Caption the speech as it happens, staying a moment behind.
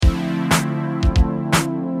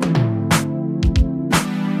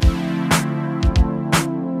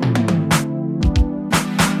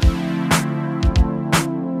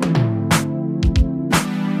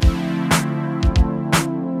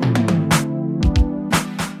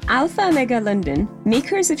Alpha Omega London,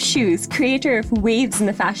 makers of shoes, creator of waves in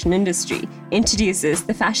the fashion industry, introduces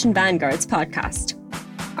the Fashion Vanguards podcast.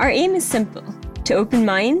 Our aim is simple: to open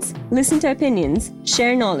minds, listen to opinions,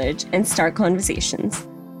 share knowledge, and start conversations.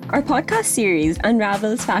 Our podcast series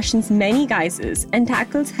unravels fashion's many guises and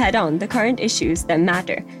tackles head-on the current issues that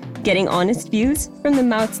matter, getting honest views from the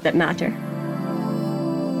mouths that matter.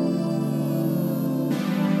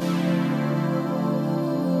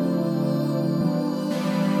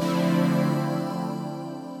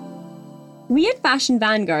 We at Fashion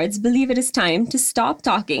Vanguards believe it is time to stop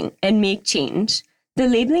talking and make change. The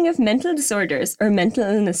labeling of mental disorders or mental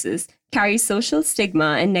illnesses carries social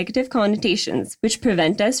stigma and negative connotations which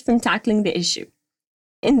prevent us from tackling the issue.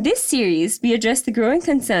 In this series, we address the growing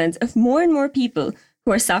concerns of more and more people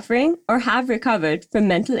who are suffering or have recovered from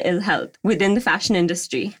mental ill health within the fashion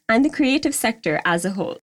industry and the creative sector as a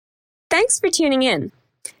whole. Thanks for tuning in.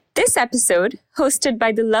 This episode, hosted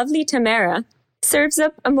by the lovely Tamara, serves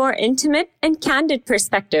up a more intimate and candid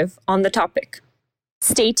perspective on the topic.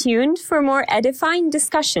 Stay tuned for more edifying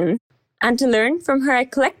discussion and to learn from her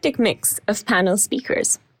eclectic mix of panel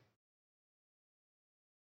speakers.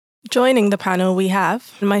 Joining the panel we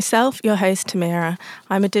have myself, your host Tamira.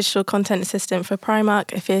 I'm a digital content assistant for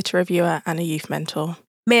Primark, a theatre reviewer and a youth mentor.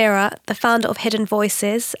 Mira, the founder of Hidden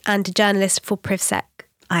Voices and a journalist for Privsec.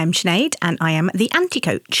 I'm Sinead and I am the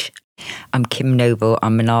anti-coach. I'm Kim Noble.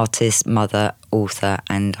 I'm an artist, mother, author,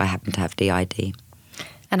 and I happen to have DID.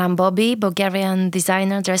 And I'm Bobby, Bulgarian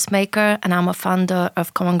designer, dressmaker, and I'm a founder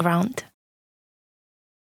of Common Ground.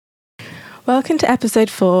 Welcome to episode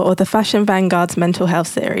 4 of the Fashion Vanguard's Mental Health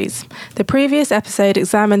series. The previous episode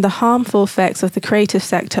examined the harmful effects of the creative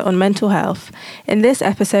sector on mental health. In this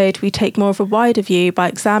episode, we take more of a wider view by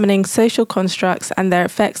examining social constructs and their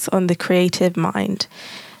effects on the creative mind.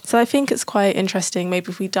 So I think it's quite interesting, maybe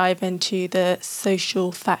if we dive into the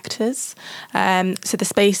social factors. So the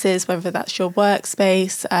spaces, whether that's your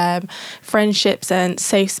workspace, friendships and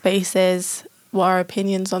safe spaces, what are our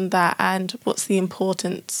opinions on that and what's the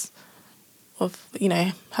importance of,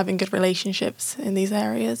 having good relationships in these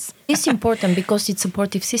areas? It's important because it's a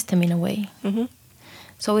supportive system in a way. Mm-hmm.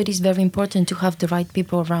 So it is very important to have the right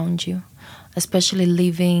people around you, especially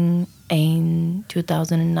living in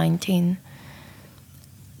 2019.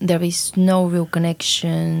 There is no real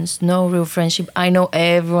connections, no real friendship. I know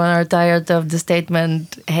everyone are tired of the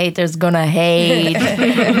statement, haters gonna hate,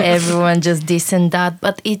 everyone just this and that.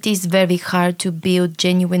 But it is very hard to build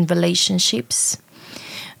genuine relationships.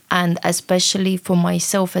 And especially for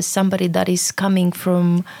myself as somebody that is coming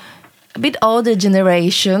from a bit older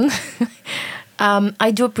generation, I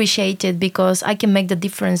do appreciate it because I can make the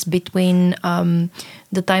difference between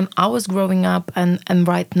the time I was growing up and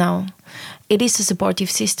right now. It is a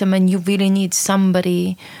supportive system and you really need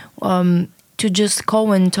somebody to just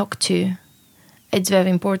call and talk to. It's very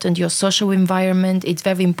important, your social environment. It's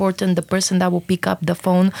very important, the person that will pick up the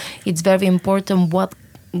phone. It's very important what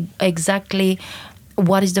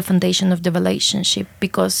is the foundation of the relationship,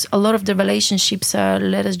 because a lot of the relationships are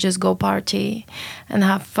let us just go party and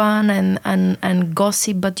have fun and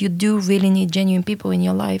gossip, but you do really need genuine people in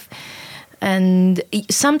your life. And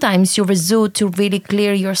sometimes you resort to really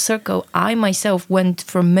clear your circle. I myself went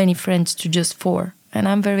from many friends to just 4, and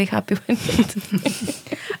I'm very happy with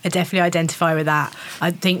it. I definitely identify with that. I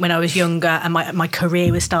think when I was younger and my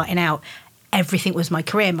career was starting out, everything was my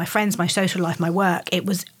career, my friends, my social life, my work. It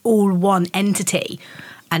was all one entity.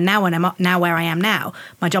 And now where I am now,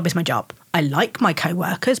 my job is my job. I like my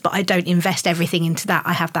co-workers, but I don't invest everything into that.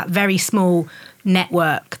 I have that very small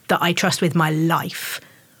network that I trust with my life.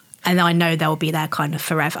 And I know they'll be there kind of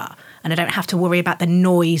forever. And I don't have to worry about the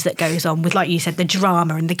noise that goes on with, like you said, the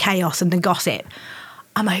drama and the chaos and the gossip.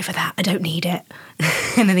 I'm over that. I don't need it.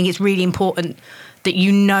 And I think it's really important that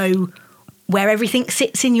you know where everything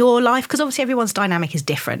sits in your life, because obviously everyone's dynamic is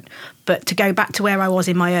different. But to go back to where I was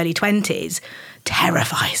in my early 20s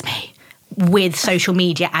terrifies me with social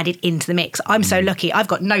media added into the mix. I'm so lucky. I've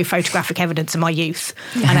got no photographic evidence of my youth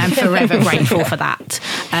and I'm forever grateful for that.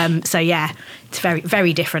 So yeah, it's very,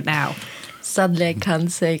 very different now. Sadly, I can't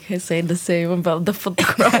say the same about the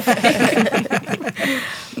photography.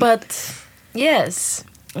 But yes,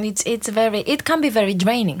 it can be very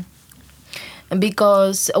draining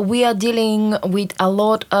because we are dealing with a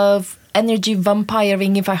lot of energy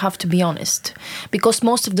vampiring, if I have to be honest. Because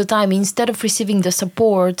most of the time, instead of receiving the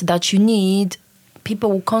support that you need, people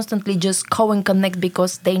will constantly just call and connect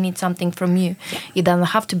because they need something from you. Yeah. It doesn't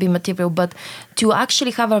have to be material, but to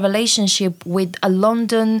actually have a relationship with a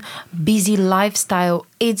London busy lifestyle,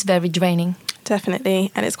 it's very draining.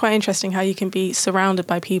 definitely. And it's quite interesting how you can be surrounded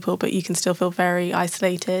by people, but you can still feel very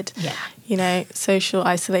isolated. Yeah. You know, social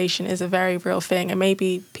isolation is a very real thing. And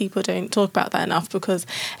maybe people don't talk about that enough because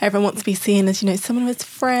everyone wants to be seen as, you know, someone with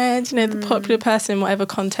friends, you know, the popular person, whatever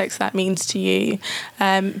context that means to you.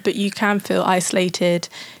 But you can feel isolated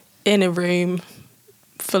in a room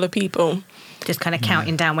full of people. Just kind of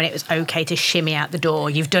counting down when it was okay to shimmy out the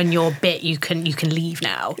door. You've done your bit. You can leave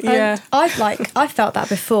now. Yeah. I've felt that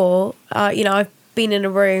before. You know, I've been in a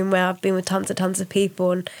room where I've been with tons of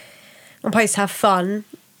people, and I'm supposed to have fun.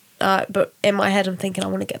 But in my head, I'm thinking I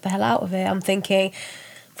want to get the hell out of it. I'm thinking,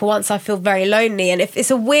 for once, I feel very lonely, and if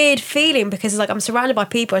it's a weird feeling because it's like I'm surrounded by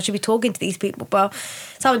people. I should be talking to these people, but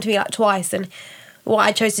it's happened to me like twice, and what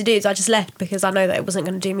I chose to do is I just left because I know that it wasn't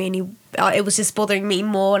going to do me any. It was just bothering me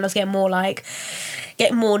more, and I was getting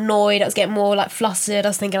more annoyed. I was getting more like flustered. I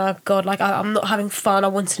was thinking, oh God, like I'm not having fun. I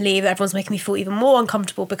want to leave. Everyone's making me feel even more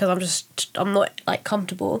uncomfortable because I'm not like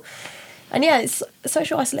comfortable. And yeah,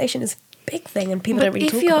 social isolation is a big thing, and people don't really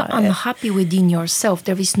talk about it. If you're unhappy within yourself,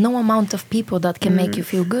 there is no amount of people that can make you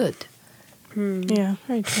feel good. Yeah,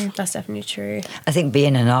 very true. That's definitely true. I think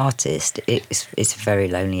being an artist, it's very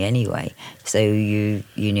lonely anyway. So you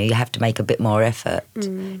know you have to make a bit more effort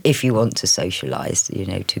if you want to socialise. You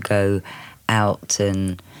know, to go out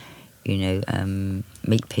and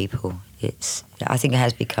meet people. I think it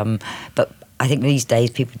has become, but I think these days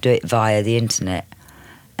people do it via the internet,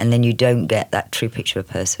 and then you don't get that true picture of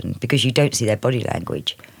a person because you don't see their body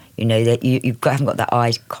language. You know that you haven't got that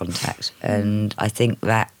eye contact, and I think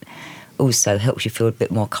that also helps you feel a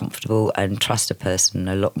bit more comfortable and trust a person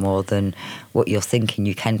a lot more than what you're thinking.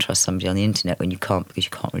 You can trust somebody on the internet when you can't because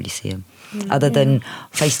you can't really see them. Other than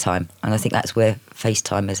FaceTime. And I think that's where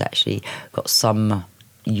FaceTime has actually got some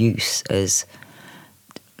use as,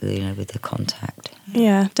 you know, with the contact.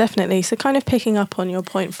 Yeah, definitely. So kind of picking up on your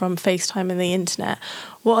point from FaceTime and the internet,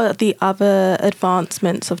 what are the other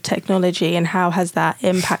advancements of technology and how has that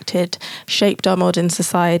impacted, shaped our modern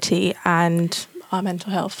society and our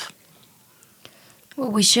mental health? Well,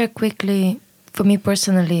 we share quickly. For me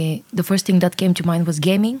personally, the first thing that came to mind was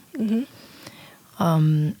gaming.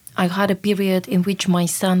 I had a period in which my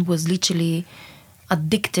son was literally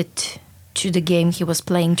addicted to the game he was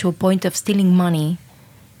playing to a point of stealing money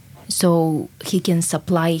so he can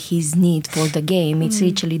supply his need for the game. It's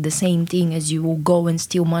literally the same thing as you will go and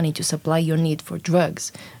steal money to supply your need for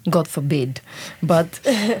drugs. God forbid. But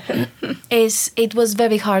it was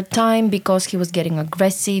very hard time because he was getting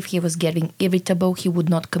aggressive, he was getting irritable, he would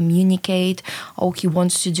not communicate. All he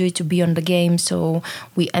wants to do is to be on the game. So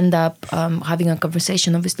we end up having a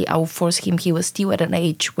conversation. Obviously, I will force him. He was still at an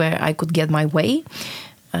age where I could get my way.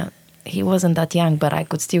 He wasn't that young, but I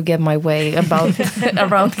could still get my way about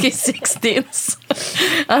around his 16s.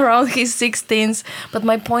 Around his 16s. But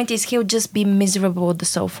my point is he'll just be miserable on the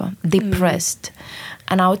sofa, depressed.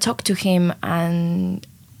 And I'll talk to him and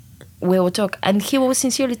we will talk. And he will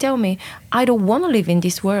sincerely tell me, I don't want to live in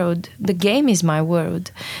this world. The game is my world.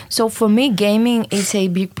 So for me, gaming is a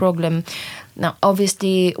big problem. Now,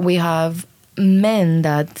 obviously, we have men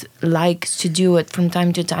that likes to do it from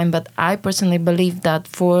time to time, but I personally believe that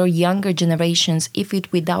for younger generations, if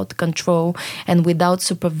it without control and without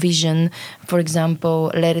supervision, for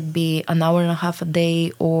example, let it be an hour and a half a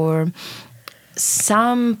day or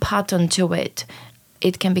some pattern to it,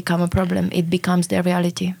 it can become a problem. It becomes their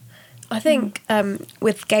reality. I think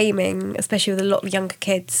with gaming, especially with a lot of younger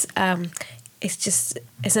kids, it's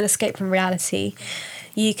an escape from reality.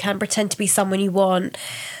 You can pretend to be someone you want.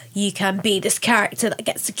 You can be this character that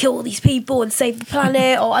gets to kill all these people and save the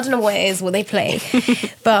planet, or I don't know what it is, what they play.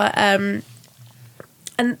 But, and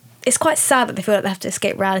it's quite sad that they feel like they have to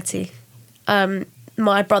escape reality.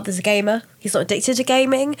 My brother's a gamer. He's not addicted to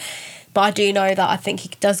gaming. But I do know that I think he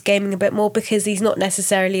does gaming a bit more because he's not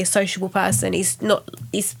necessarily a sociable person. He's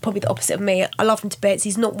probably the opposite of me. I love him to bits.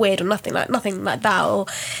 He's not weird or nothing like that. Or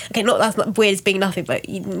okay, not that's not weird as being nothing, but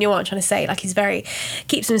you know what I'm trying to say. Like he's very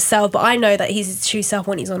keeps himself. But I know that he's his true self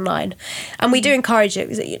when he's online, and we do encourage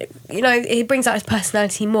it. You know, he brings out his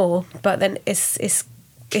personality more. But then it's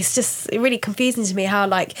just really confusing to me how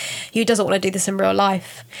like he doesn't want to do this in real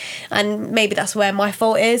life, and maybe that's where my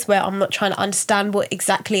fault is, where I'm not trying to understand what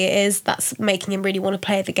exactly it is that's making him really want to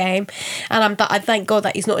play the game. And I thank God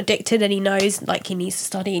that he's not addicted and he knows like he needs to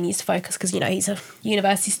study, he needs to focus because you know he's a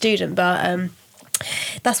university student. But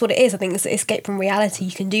that's what it is. I think it's an escape from reality.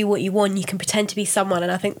 You can do what you want, you can pretend to be someone,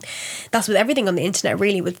 and I think that's with everything on the internet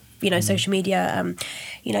really, with social media.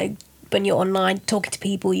 When you're online talking to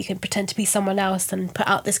people, you can pretend to be someone else and put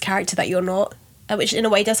out this character that you're not, which in a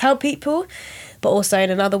way does help people, but also in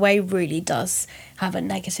another way really does have a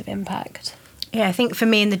negative impact. Yeah, I think for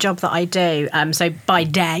me in the job that I do, so by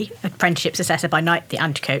day, apprenticeships assessor, by night, the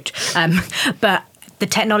anti-coach, but the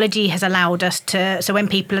technology has allowed us to, so when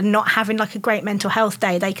people are not having like a great mental health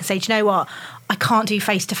day, they can say, do you know what, I can't do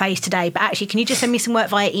face-to-face today, but actually, can you just send me some work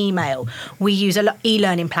via email? We use a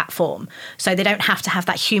e-learning platform, so they don't have to have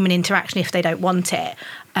that human interaction if they don't want it.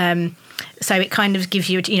 So it kind of gives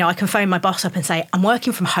you, I can phone my boss up and say, I'm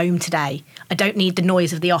working from home today. I don't need the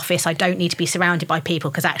noise of the office. I don't need to be surrounded by people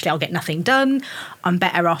because actually I'll get nothing done. I'm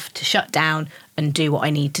better off to shut down and do what I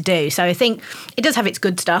need to do. So I think it does have its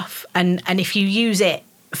good stuff. And if you use it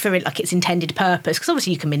for like its intended purpose, because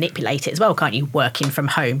obviously you can manipulate it as well, can't you? Working from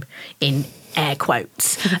home in air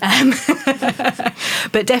quotes.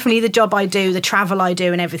 But definitely the job I do, the travel I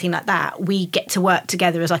do and everything like that, we get to work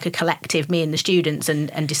together as like a collective, me and the students,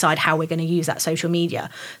 and decide how we're going to use that social media.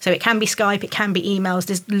 So it can be Skype, it can be emails,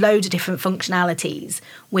 there's loads of different functionalities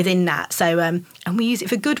within that. So and we use it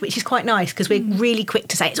for good, which is quite nice because we're really quick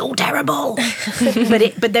to say it's all terrible.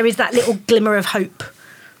 but there is that little glimmer of hope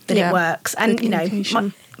that it works. And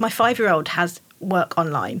my 5-year-old has work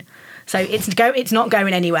online. So it's not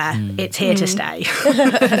going anywhere. It's here to stay.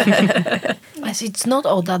 It's not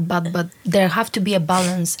all that bad, but there have to be a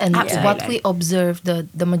balance. And what we observe,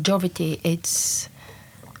 the majority, it's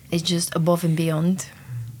just above and beyond.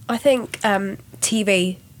 I think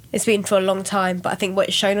TV, it's been for a long time, but I think what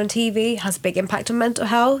is shown on TV has a big impact on mental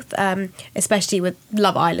health, especially with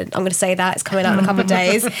Love Island. I'm going to say that. It's coming out in a couple of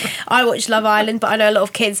days. I watch Love Island, but I know a lot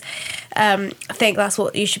of kids think that's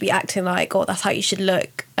what you should be acting like, or that's how you should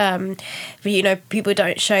look. But, people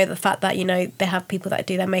don't show the fact that, they have people that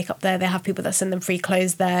do their makeup there. They have people that send them free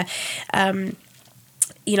clothes there.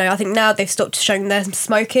 I think now they've stopped showing them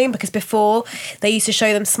smoking, because before they used to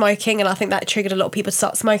show them smoking, and I think that triggered a lot of people to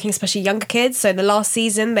start smoking, especially younger kids. So the last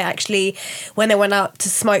season, they actually, when they went out to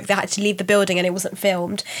smoke, they had to leave the building and it wasn't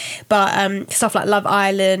filmed. But stuff like Love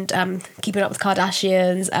Island, Keeping Up with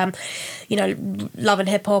Kardashians, Love and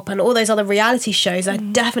Hip Hop, and all those other reality shows,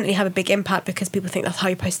 definitely have a big impact, because people think that's how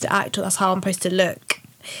you're supposed to act, or that's how I'm supposed to look.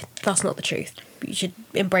 That's not the truth. You should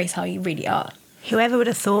embrace how you really are. Whoever would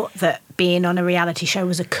have thought that being on a reality show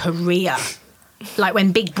was a career? Like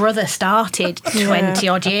when Big Brother started 20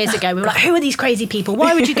 odd years ago, we were like, who are these crazy people?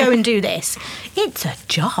 Why would you go and do this? It's a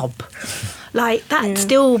job. Like that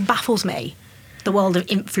still baffles me, the world of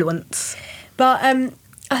influence. But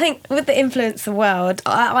I think with the influencer world,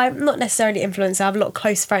 I'm not necessarily influencer. I have a lot of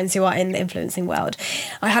close friends who are in the influencing world.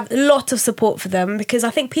 I have a lot of support for them, because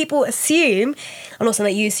I think people assume, I'm not saying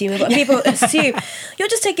that you assume, but people assume you're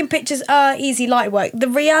just taking pictures, easy, light work. The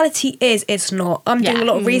reality is it's not. I'm doing a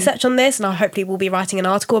lot of research on this, and I hopefully will be writing an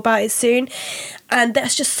article about it soon. And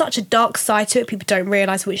there's just such a dark side to it people don't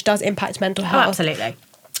realise, which does impact mental health. Oh, absolutely.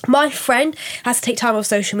 My friend has to take time off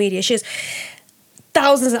social media. She has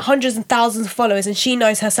thousands and hundreds and thousands of followers, and she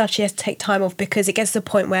knows herself she has to take time off, because it gets to the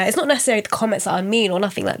point where it's not necessarily the comments that are mean or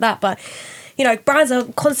nothing like that, but brands are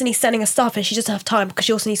constantly sending her stuff, and she doesn't have time because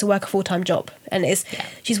she also needs to work a full-time job, and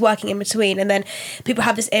she's working in between. And then people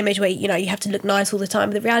have this image where you have to look nice all the time,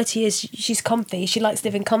 but the reality is she's comfy, she likes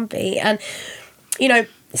living comfy. And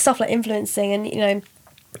stuff like influencing, and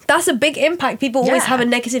that's a big impact. People always have a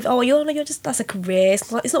negative, you're just, that's a career.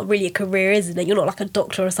 It's not really a career, isn't it? You're not like a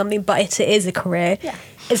doctor or something, but it is a career. Yeah.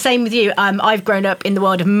 Same with you. I've grown up in the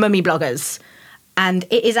world of mummy bloggers, and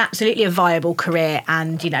it is absolutely a viable career,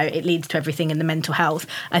 and it leads to everything in the mental health.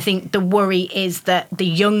 I think the worry is that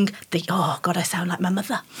I sound like my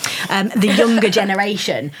mother. The younger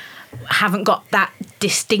generation haven't got that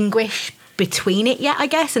distinguish between it yet, I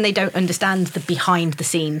guess, and they don't understand the behind the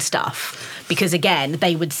scenes stuff, because again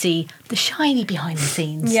they would see the shiny behind the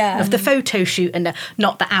scenes of the photo shoot, and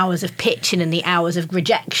not the hours of pitching and the hours of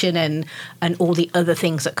rejection and all the other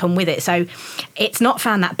things that come with it. So it's not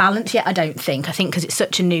found that balance yet, I think because it's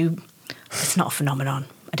such a new, it's not a phenomenon,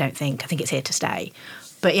 I think it's here to stay.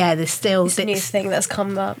 But there's still this new thing that's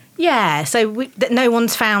come up. Yeah, so that no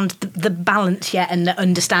one's found the balance yet, and the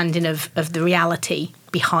understanding of the reality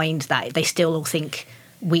behind that. They still all think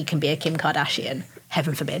we can be a Kim Kardashian.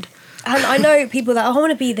 Heaven forbid. And I know people that, I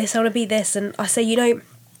want to be this, I want to be this. And I say,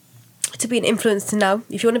 to be an influencer now,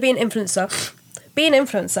 if you want to be an influencer, be an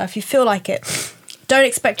influencer if you feel like it. Don't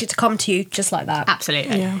expect it to come to you just like that.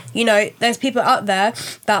 Absolutely. Yeah. There's people out there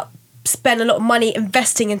that spend a lot of money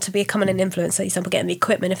investing into becoming an influencer. For example, getting the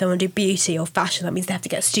equipment. If they want to do beauty or fashion, that means they have to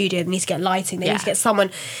get a studio, they need to get lighting, they need to get someone,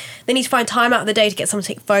 they need to find time out of the day to get someone to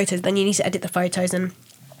take photos, then you need to edit the photos. And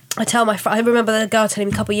I tell my friend, I remember the girl telling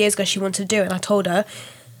me a couple of years ago she wanted to do it, and I told her,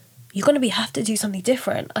 you're going to have to do something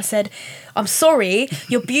different. I said, I'm sorry,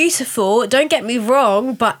 you're beautiful, don't get me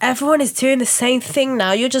wrong, but everyone is doing the same thing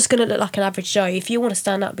now. You're just going to look like an average Joe. If you want to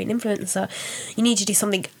stand out and be an influencer, you need to do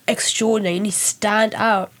something extraordinary. You need to stand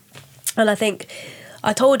out. And I think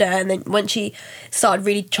I told her, and then when she started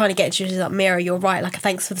really trying to get into it, she was like, Mira, you're right, like,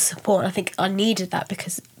 thanks for the support. And I think I needed that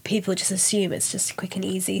because people just assume it's just a quick and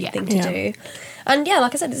easy thing to do. And yeah,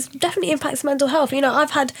 like I said, it definitely impacts mental health. You know, I've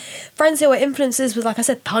had friends who are influencers with, like I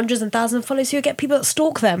said, hundreds and thousands of followers who get people that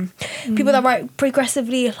stalk them. People that write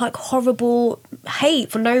progressively, like, horrible hate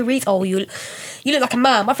for no reason. Oh, you look like a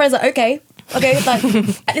man. My friend's like, okay, like,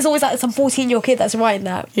 and it's always like some 14-year-old kid that's writing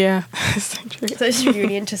that. Yeah, so true. So it's really,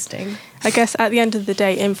 really interesting. I guess at the end of the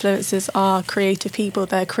day, influencers are creative people.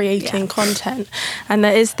 They're creating content. And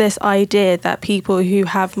there is this idea that people who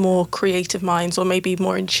have more creative minds, or maybe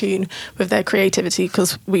more in tune with their creativity,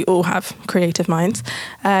 because we all have creative minds,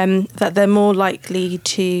 that they're more likely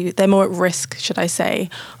to, they're more at risk, should I say,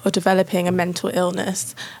 of developing a mental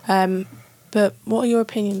illness. But what are your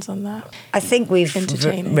opinions on that? I think we've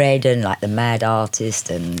read and like the Mad Artist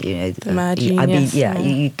and, you know, the Mad Genius. I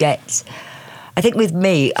mean, you get. I think with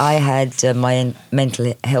me, I had my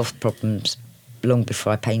mental health problems long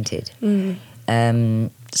before I painted.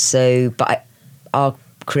 Are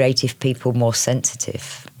creative people more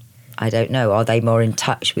sensitive? I don't know. Are they more in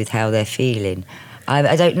touch with how they're feeling?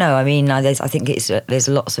 I don't know. I mean, I think there's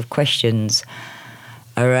lots of questions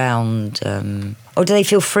around. Or do they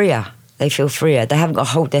feel freer? They feel freer. They haven't got to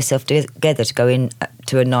hold themselves together to go in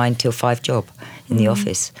to a 9 till 5 job in the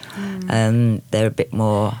office. They're a bit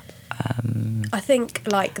more. I think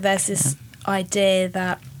like there's this idea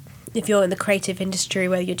that if you're in the creative industry,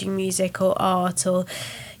 whether you're doing music or art or,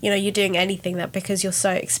 you know, you're doing anything, that because you're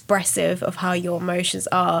so expressive of how your emotions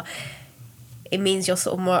are, it means you're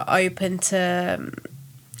sort of more open to.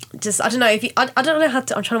 Just I don't know if you. I don't know how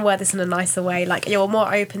to. I'm trying to word this in a nicer way. Like you're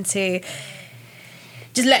more open to.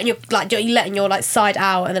 Just letting your like side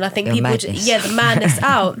out, and then I think your people madness. The madness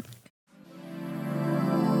out.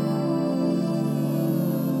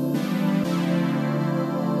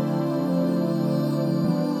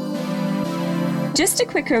 Just a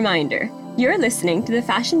quick reminder, you're listening to the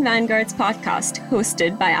Fashion Vanguards podcast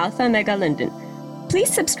hosted by Alpha Omega London.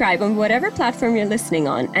 Please subscribe on whatever platform you're listening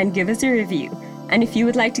on and give us a review. And if you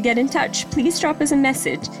would like to get in touch, please drop us a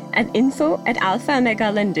message at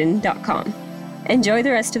info@alphaomegalondon.com. Enjoy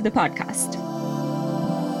the rest of the podcast.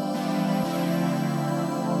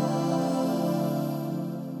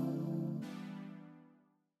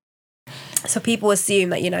 So people assume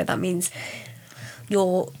that, you know, that means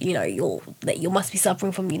you must be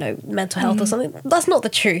suffering from, you know, mental health or something. That's not the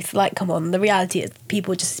truth. Like, come on, the reality is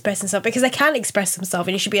people just express themselves because they can express themselves,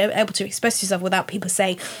 and you should be able to express yourself without people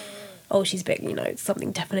saying, oh, she's big, you know,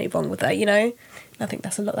 something definitely wrong with her, you know. I think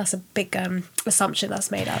that's a big assumption that's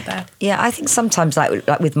made out there. Yeah, I think sometimes like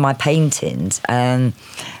with my paintings,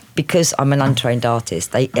 because I'm an untrained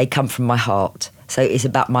artist, they come from my heart. So it's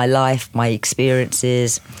about my life, my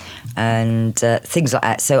experiences, and things like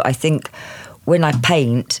that. So I think when I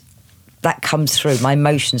paint, that comes through. My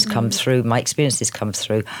emotions come through, my experiences come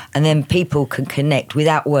through, and then people can connect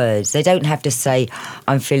without words. They don't have to say,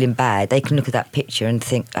 I'm feeling bad. They can look at that picture and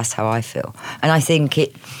think, that's how I feel. And I think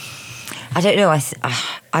I don't know, I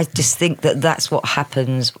just think that's what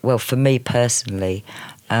happens, well, for me personally.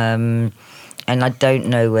 And I don't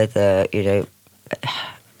know whether, you know,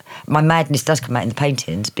 my madness does come out in the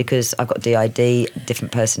paintings because I've got DID,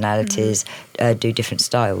 different personalities, do different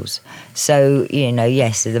styles. So, you know,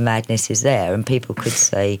 yes, the madness is there, and people could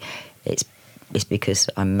say it's because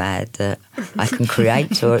I'm mad that I can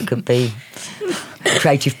create, or it could be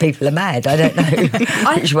creative people are mad. I don't know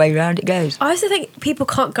which way round it goes. I also think people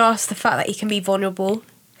can't grasp the fact that you can be vulnerable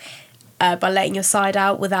by letting your side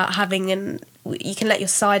out without having you can let your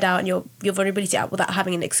side out and your vulnerability out without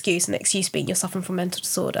having an excuse, and the excuse being you're suffering from mental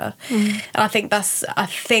disorder. And I think is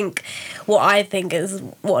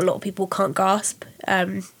what a lot of people can't grasp.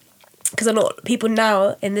 Because a lot of people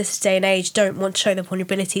now in this day and age don't want to show their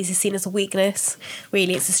vulnerabilities. It's seen as a weakness.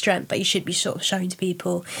 Really, it's a strength that you should be sort of showing to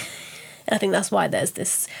people. And I think that's why there's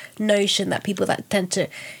this notion that people that tend to,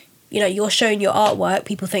 you know, you're showing your artwork,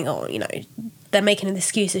 people think, oh, you know, they're making an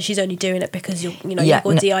excuse that she's only doing it because you've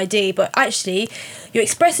got DID. But actually, you're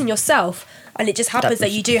expressing yourself, and it just happens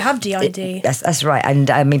that you do have DID. That's right. And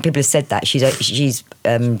I mean, people have said that she's out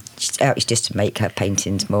just to make her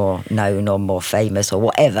paintings more known or more famous or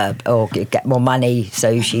whatever, or get more money.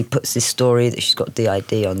 So she puts this story that she's got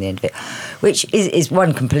DID on the end of it, which is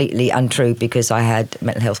one, completely untrue, because I had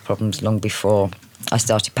mental health problems long before I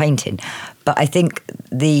started painting. But I think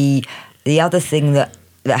the other thing that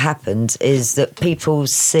that happens is that people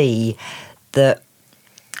see that.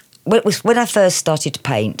 When I first started to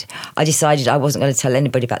paint, I decided I wasn't going to tell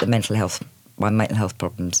anybody about my mental health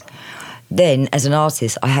problems. Then, as an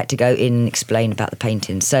artist, I had to go in and explain about the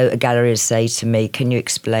painting. So a gallery would say to me, "Can you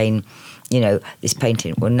explain, this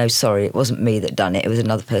painting?" Well, no, sorry, it wasn't me that done it. It was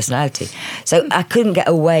another personality. So I couldn't get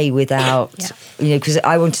away without, because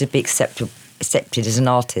I wanted to be accepted as an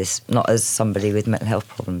artist, not as somebody with mental health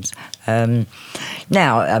problems.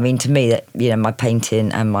 Now, I mean, to me, that my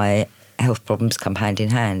painting and my health problems come hand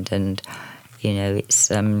in hand, and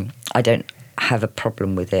it's I don't have a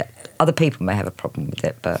problem with it. Other people may have a problem with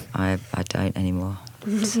it, but I don't anymore.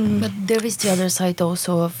 But there is the other side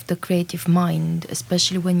also of the creative mind,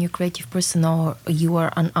 especially when you're a creative person or you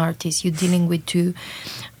are an artist. You're dealing with two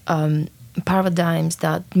paradigms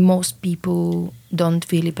that most people don't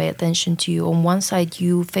really pay attention to. On one side,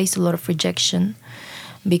 you face a lot of rejection,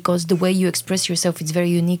 because the way you express yourself is very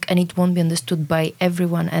unique and it won't be understood by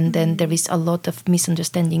everyone, and then there is a lot of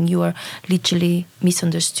misunderstanding. You are literally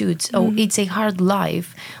misunderstood. So it's a hard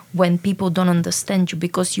life when people don't understand you,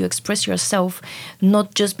 because you express yourself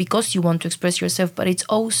not just because you want to express yourself, but it's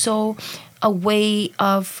also a way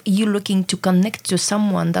of you looking to connect to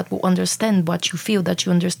someone that will understand what you feel, that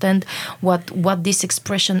you understand what this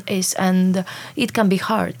expression is, and it can be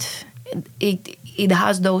hard. It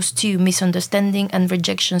has those two, misunderstanding and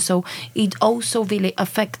rejection, so it also really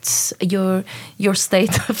affects your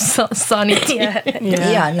state of sanity.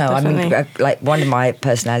 No, I mean, like one of my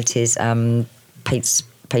personalities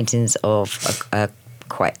paintings of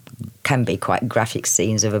can be quite graphic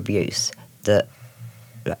scenes of abuse that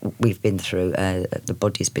we've been through, the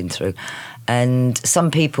body's been through, and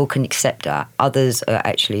some people can accept that. Others are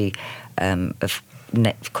actually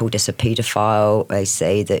called us a paedophile. They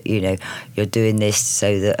say that you're doing this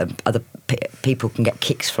so that other people can get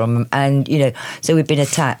kicks from them, and so we've been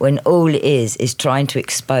attacked when all it is trying to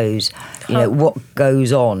expose what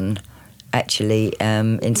goes on actually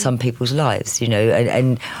in some people's lives,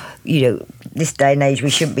 and this day and age we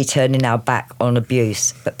shouldn't be turning our back on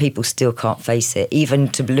abuse, but people still can't face it, even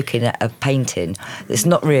to be looking at a painting that's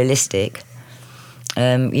not realistic,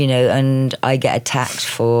 and I get attacked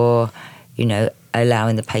for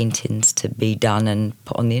allowing the paintings to be done and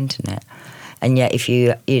put on the internet. And yet if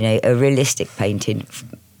a realistic painting,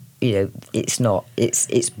 it's not,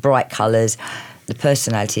 it's bright colours. The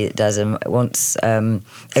personality that does them wants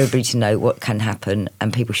everybody to know what can happen,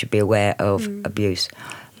 and people should be aware of abuse.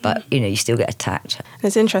 But, you still get attacked.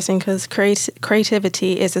 It's interesting because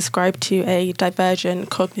creativity is ascribed to a divergent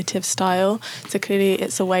cognitive style. So clearly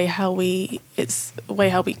it's a way how we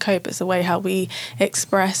cope. It's a way how we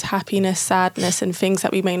express happiness, sadness, and things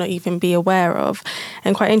that we may not even be aware of.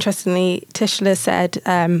 And quite interestingly, Tishla said,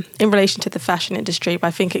 in relation to the fashion industry, but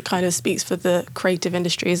I think it kind of speaks for the creative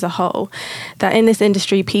industry as a whole, that in this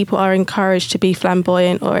industry, people are encouraged to be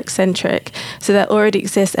flamboyant or eccentric. So there already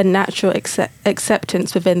exists a natural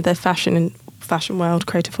acceptance within the fashion world,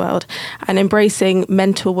 creative world, and embracing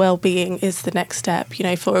mental well-being is the next step,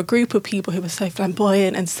 for a group of people who are so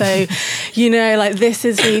flamboyant and so, this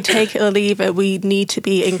is me, take it or leave it. We need to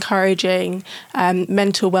be encouraging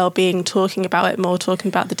mental well-being, talking about it more, talking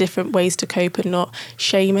about the different ways to cope and not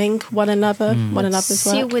shaming one another's work.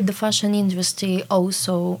 See, with the fashion industry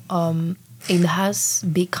also, it has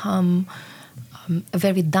become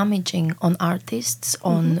very damaging on artists,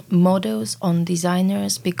 on models, on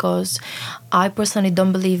designers, because I personally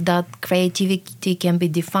don't believe that creativity can be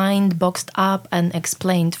defined, boxed up and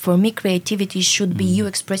explained. For me, creativity should be you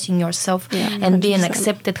expressing yourself and being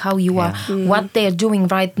accepted how you are. What they're doing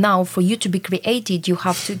right now, for you to be creative, you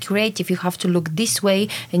have to creative, you have to look this way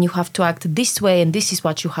and you have to act this way, and this is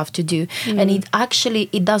what you have to do. And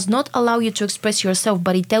it does not allow you to express yourself,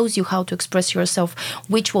 but it tells you how to express yourself,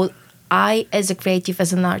 which will I, as a creative,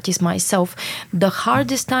 as an artist myself, the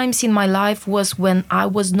hardest times in my life was when I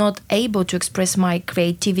was not able to express my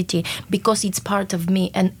creativity, because it's part of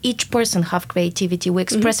me, and each person have creativity. We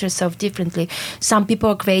express ourselves differently. Some people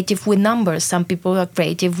are creative with numbers. Some people are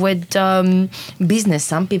creative with business.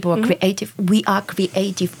 Some people are creative. We are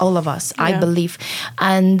creative, all of us, I believe.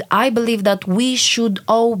 And I believe that we should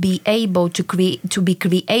all be able to be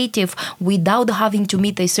creative without having to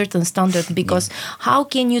meet a certain standard, because how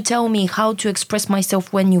can you tell me me how to express myself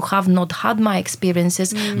when you have not had my experiences,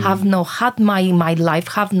 have not had my life,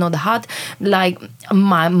 have not had like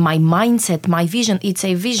my mindset, my vision. It's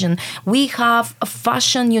a vision. We have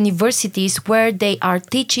fashion universities where they are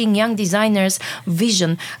teaching young designers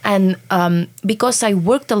vision, and because I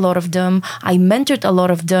worked a lot of them, I mentored a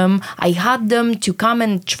lot of them, I had them to come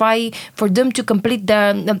and try for them to complete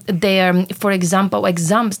their for example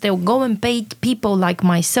exams. They'll go and pay people like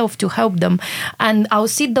myself to help them, and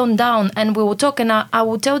I'll sit them down and we will talk, and I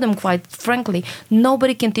will tell them quite frankly,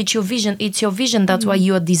 nobody can teach your vision. It's your vision. That's why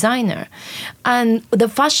you're a designer. And the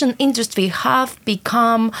fashion industry have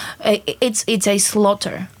become it's a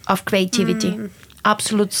slaughter of creativity.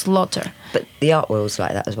 Absolute slaughter. But the art world's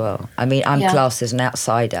like that as well. I mean, I'm classed as an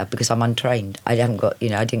outsider because I'm untrained. I haven't got,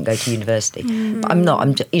 I didn't go to university. But I'm not.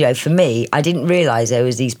 For me, I didn't realise there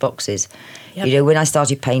was these boxes. Yep. When I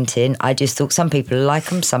started painting, I just thought some people like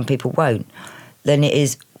them, some people won't. Then it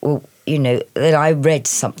is, then I read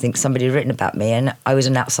something somebody had written about me, and I was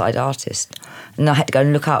an outside artist. And I had to go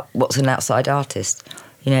and look up what's an outside artist.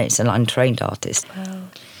 It's an untrained artist. Wow.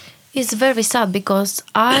 It's very sad because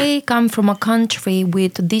I come from a country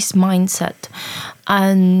with this mindset,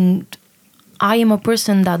 and I am a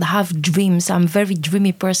person that have dreams. I'm a very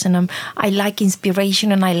dreamy person. I like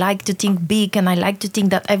inspiration, and I like to think big, and I like to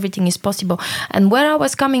think that everything is possible. And where I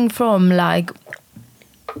was coming from, like,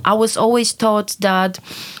 I was always taught that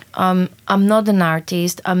I'm not an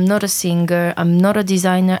artist, I'm not a singer, I'm not a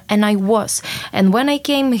designer, and I was. And when I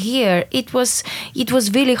came here, it was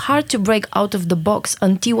really hard to break out of the box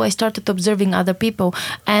until I started observing other people.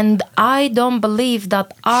 And I don't believe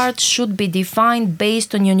that art should be defined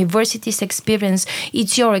based on university's experience.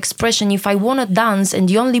 It's your expression. If I want to dance and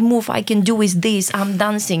the only move I can do is this, I'm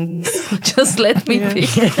dancing. Just let me be.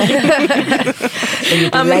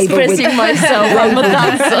 I'm expressing myself. I'm a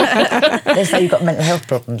dancer. That's how you've got mental health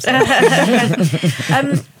problems.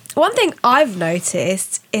 One thing I've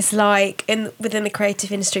noticed is like within the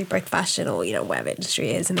creative industry, both fashion or whatever industry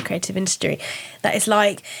is in the creative industry, that it's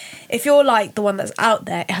like if you're like the one that's out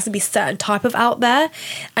there, it has to be a certain type of out there,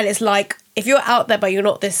 and it's like if you're out there but you're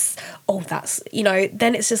not this,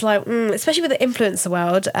 then it's just like especially with the influencer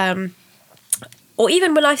world, or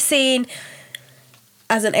even when I've seen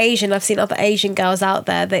as an Asian, I've seen other Asian girls out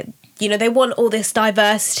there that they want all this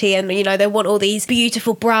diversity, and they want all these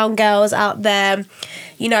beautiful brown girls out there,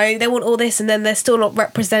 they want all this, and then they're still not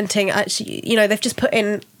representing. Actually, they've just put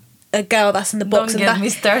in a girl that's in the box. Don't get me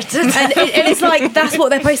started. And it's like that's what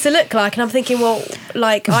they're supposed to look like, and I'm thinking, well,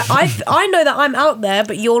 like I know that I'm out there,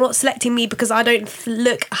 but you're not selecting me because I don't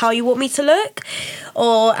look how you want me to look,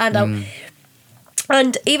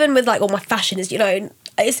 and even with like all my fashion is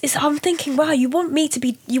I'm thinking, wow, you want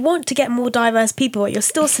to get more diverse people, but you're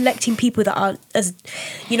still selecting people that aren't as,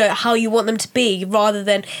 how you want them to be, rather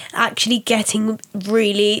than actually getting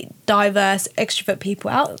really diverse extrovert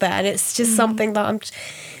people out there. And it's just something that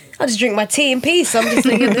I just drink my tea in peace. I'm just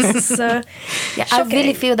thinking this is I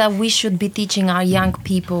really feel that we should be teaching our young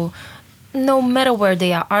people, no matter where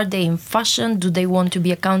they are they in fashion, do they want to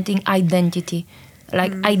be accounting, identity.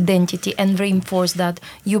 Identity, and reinforce that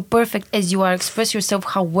you're perfect as you are, express yourself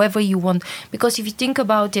however you want. Because if you think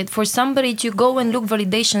about it, for somebody to go and look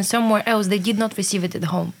validation somewhere else, they did not receive it at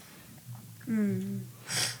home.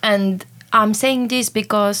 And I'm saying this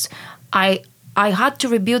because I had to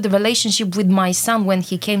rebuild the relationship with my son when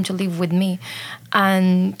he came to live with me,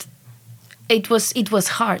 and it was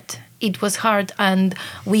hard. It was hard, and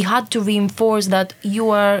we had to reinforce that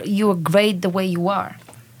you are great the way you are.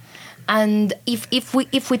 And if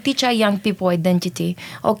we teach our young people identity,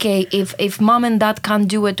 okay, if mom and dad can't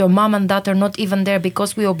do it, or mom and dad are not even there,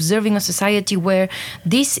 because we're observing a society where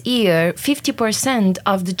this year 50%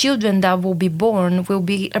 of the children that will be born will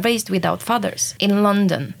be raised without fathers in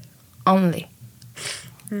London only.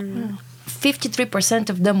 53%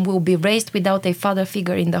 of them will be raised without a father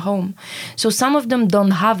figure in the home. So some of them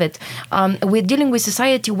don't have it. We're dealing with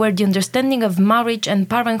society where the understanding of marriage and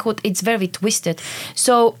parenthood, it's very twisted.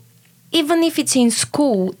 So even if it's in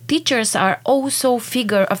school, teachers are also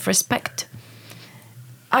figure of respect.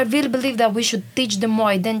 I really believe that we should teach them more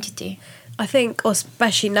identity. I think,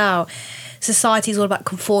 especially now, society is all about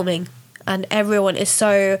conforming, and everyone is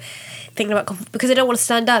so thinking about because they don't want to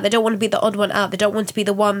stand out. They don't want to be the odd one out. They don't want to be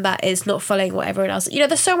the one that is not following what everyone else.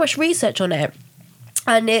 There's so much research on it,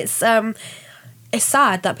 and it's it's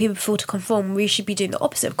sad that people feel to conform. We should be doing the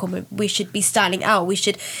opposite of conform. We should be standing out.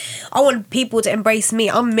 I want people to embrace me.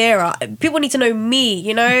 I'm Mira. People need to know me,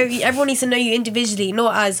 you know? Everyone needs to know you individually,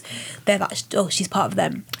 not as they're that, oh, she's part of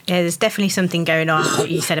them. Yeah, there's definitely something going on. What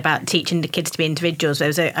you said about teaching the kids to be individuals. There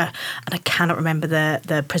was and I cannot remember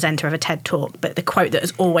the presenter of a TED talk, but the quote that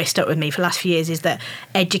has always stuck with me for the last few years is that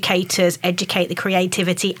educators educate the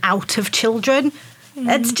creativity out of children.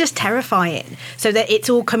 It's just terrifying. So that it's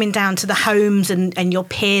all coming down to the homes and your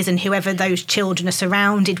peers and whoever those children are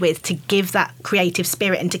surrounded with to give that creative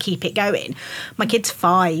spirit and to keep it going. My kid's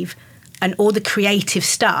 5 and all the creative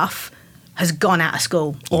stuff has gone out of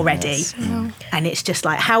school already. Yes. And it's just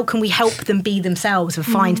like, how can we help them be themselves and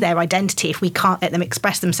find their identity if we can't let them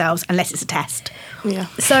express themselves unless it's a test? Yeah.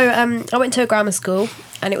 So I went to a grammar school,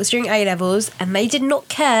 and it was during A-levels, and they did not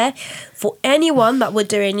care for anyone that were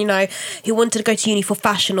doing, you know, who wanted to go to uni for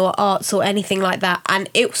fashion or arts or anything like that. And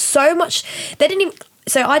it was so much, they didn't even...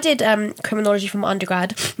 So I did criminology from my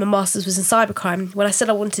undergrad. My master's was in cybercrime. When I said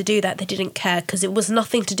I wanted to do that, they didn't care because it was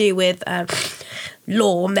nothing to do with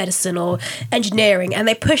law or medicine or engineering. And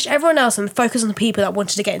they pushed everyone else and focused on the people that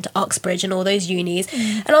wanted to get into Uxbridge and all those unis.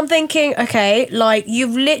 And I'm thinking, okay, like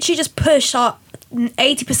you've literally just pushed up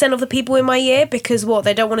 80% of the people in my year because what?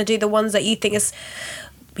 They don't want to do the ones that you think is,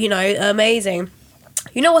 you know, amazing.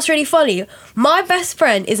 You know what's really funny? My best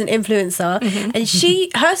friend is an influencer,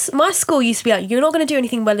 and my school used to be like, you're not going to do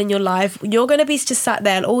anything well in your life. You're going to be just sat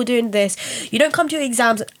there and all doing this. You don't come to your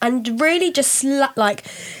exams, and really just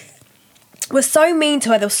was so mean to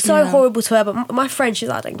her. They were so horrible to her. But my friend, she's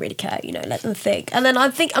like, I don't really care. You know, let them think. And then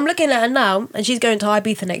I'm looking at her now, and she's going to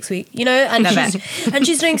Ibiza next week. You know, and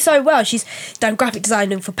she's doing so well. She's done graphic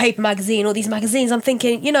designing for Paper Magazine, all these magazines. I'm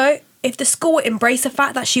thinking, you know, if the school would embrace the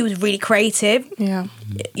fact that she was really creative,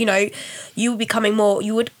 you know, you would be becoming more,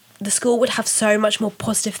 the school would have so much more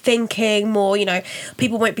positive thinking, more, you know,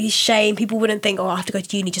 people won't be ashamed, people wouldn't think, oh, I have to go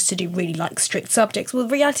to uni just to do really like strict subjects. Well, the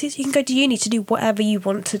reality is you can go to uni to do whatever you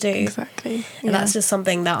want to do. Exactly. And that's just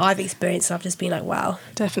something that I've experienced. I've just been like, wow.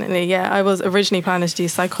 Definitely, yeah. I was originally planning to do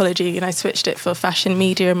psychology and I switched it for fashion,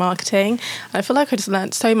 media and marketing. And I feel like I just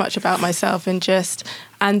learned so much about myself and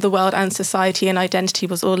the world and society, and identity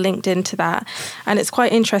was all linked into that. And it's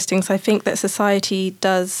quite interesting. So I think that society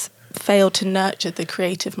does fail to nurture the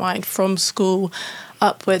creative mind from school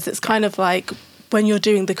upwards. It's kind of like when you're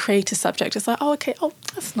doing the creative subject, it's like, oh, okay, oh,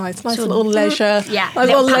 that's nice little leisure. Yeah.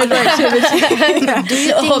 Little leisure activity. Do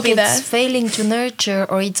you think it's failing to nurture,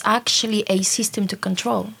 or it's actually a system to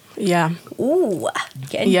control? Yeah. Ooh,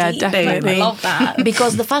 getting deep. Definitely. I love that.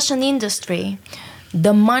 Because the fashion industry,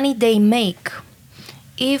 the money they make,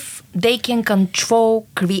 if they can control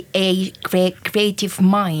creative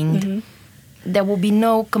mind, there will be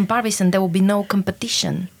no comparison, there will be no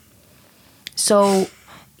competition. So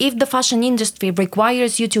if the fashion industry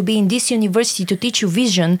requires you to be in this university to teach you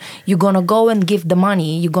vision, you're going to go and give the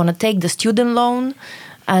money, you're going to take the student loan,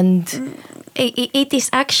 and it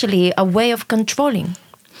is actually a way of controlling.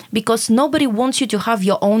 Because nobody wants you to have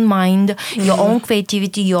your own mind, your own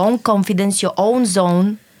creativity, your own confidence, your own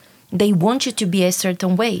zone. They want you to be a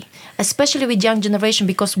certain way, especially with young generation,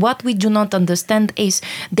 because what we do not understand is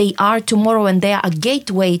they are tomorrow and they are a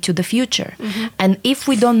gateway to the future. And if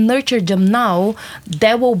we don't nurture them now,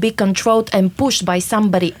 they will be controlled and pushed by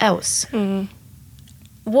somebody else. And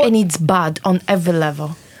it's bad on every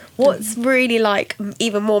level. What's really like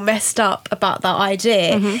even more messed up about that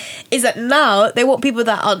idea is that now they want people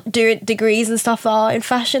that are doing degrees and stuff that are in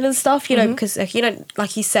fashion and stuff, you know, because you know,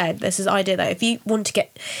 like you said, there's this idea that if you want to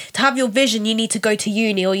have your vision, you need to go to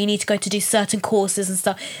uni or you need to go to do certain courses and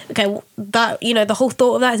stuff. Okay, well, that, you know, the whole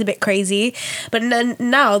thought of that is a bit crazy, but then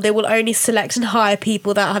now they will only select and hire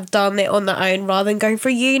people that have done it on their own rather than going for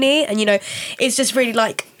uni. And you know, it's just really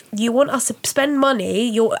like, you want us to spend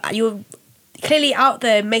money, you're clearly out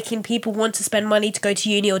there making people want to spend money to go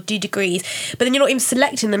to uni or do degrees, but then you're not even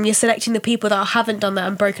selecting them, you're selecting the people that haven't done that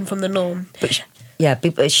and broken from the norm. But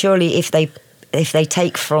surely if they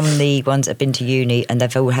take from the ones that have been to uni and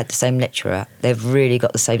they've all had the same lecturer, they've really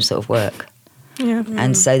got the same sort of work. Yeah.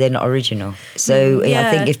 And so they're not original. So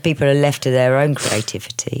I think if people are left to their own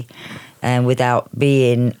creativity and without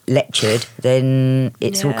being lectured, then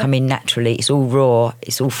it's all coming naturally, it's all raw,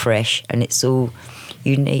 it's all fresh, and it's all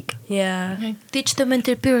unique. Yeah. Teach them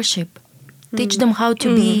entrepreneurship. Teach them how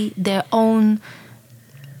to be their own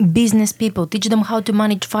business people. Teach them how to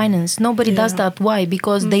manage finance. Nobody does that. Why?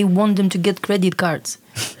 Because they want them to get credit cards.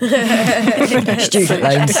 Student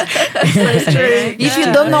loans. If you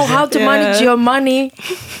don't know how to manage your money,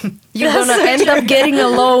 you're gonna end up getting a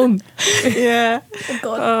loan. Yeah.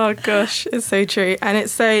 Oh gosh, it's so true. And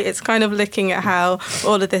it's kind of looking at how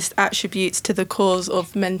all of this attributes to the cause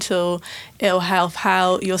of mental ill health,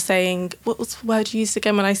 how you're saying, what was the word you used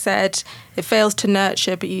again when I said it fails to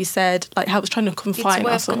nurture, but you said like how it's trying to confine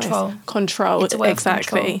us. Control. Control, It's a way of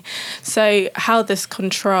exactly. control. So how this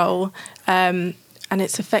control, and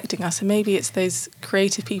it's affecting us, and maybe it's those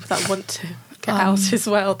creative people that want to get out as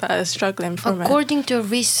well that are struggling from it. According to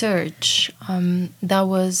research that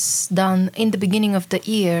was done in the beginning of the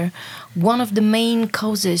year, one of the main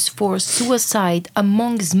causes for suicide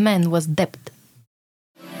amongst men was debt.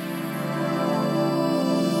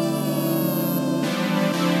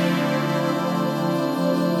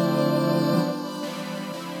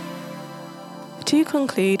 To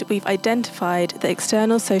conclude, we've identified the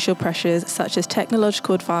external social pressures such as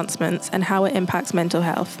technological advancements and how it impacts mental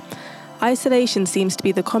health. Isolation seems to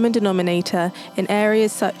be the common denominator in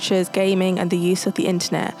areas such as gaming and the use of the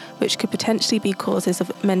internet, which could potentially be causes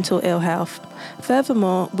of mental ill health.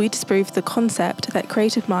 Furthermore, we disproved the concept that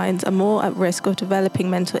creative minds are more at risk of developing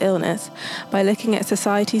mental illness by looking at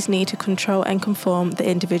society's need to control and conform the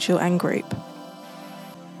individual and group.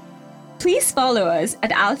 Please follow us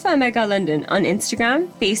at Alpha Omega London on Instagram,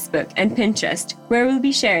 Facebook, and Pinterest, where we'll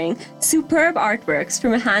be sharing superb artworks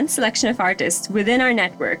from a hand selection of artists within our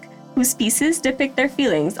network whose pieces depict their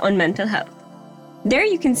feelings on mental health. There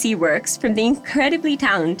you can see works from the incredibly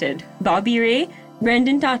talented Bobby Ray,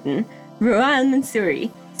 Brendan Totten, Roa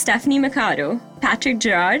Al-Mansouri, Stephanie Mikado, Patrick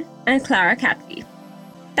Gerard, and Clara Catby.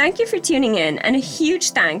 Thank you for tuning in, and a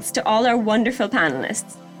huge thanks to all our wonderful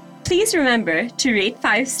panelists. Please remember to rate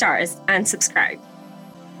 5 stars and subscribe.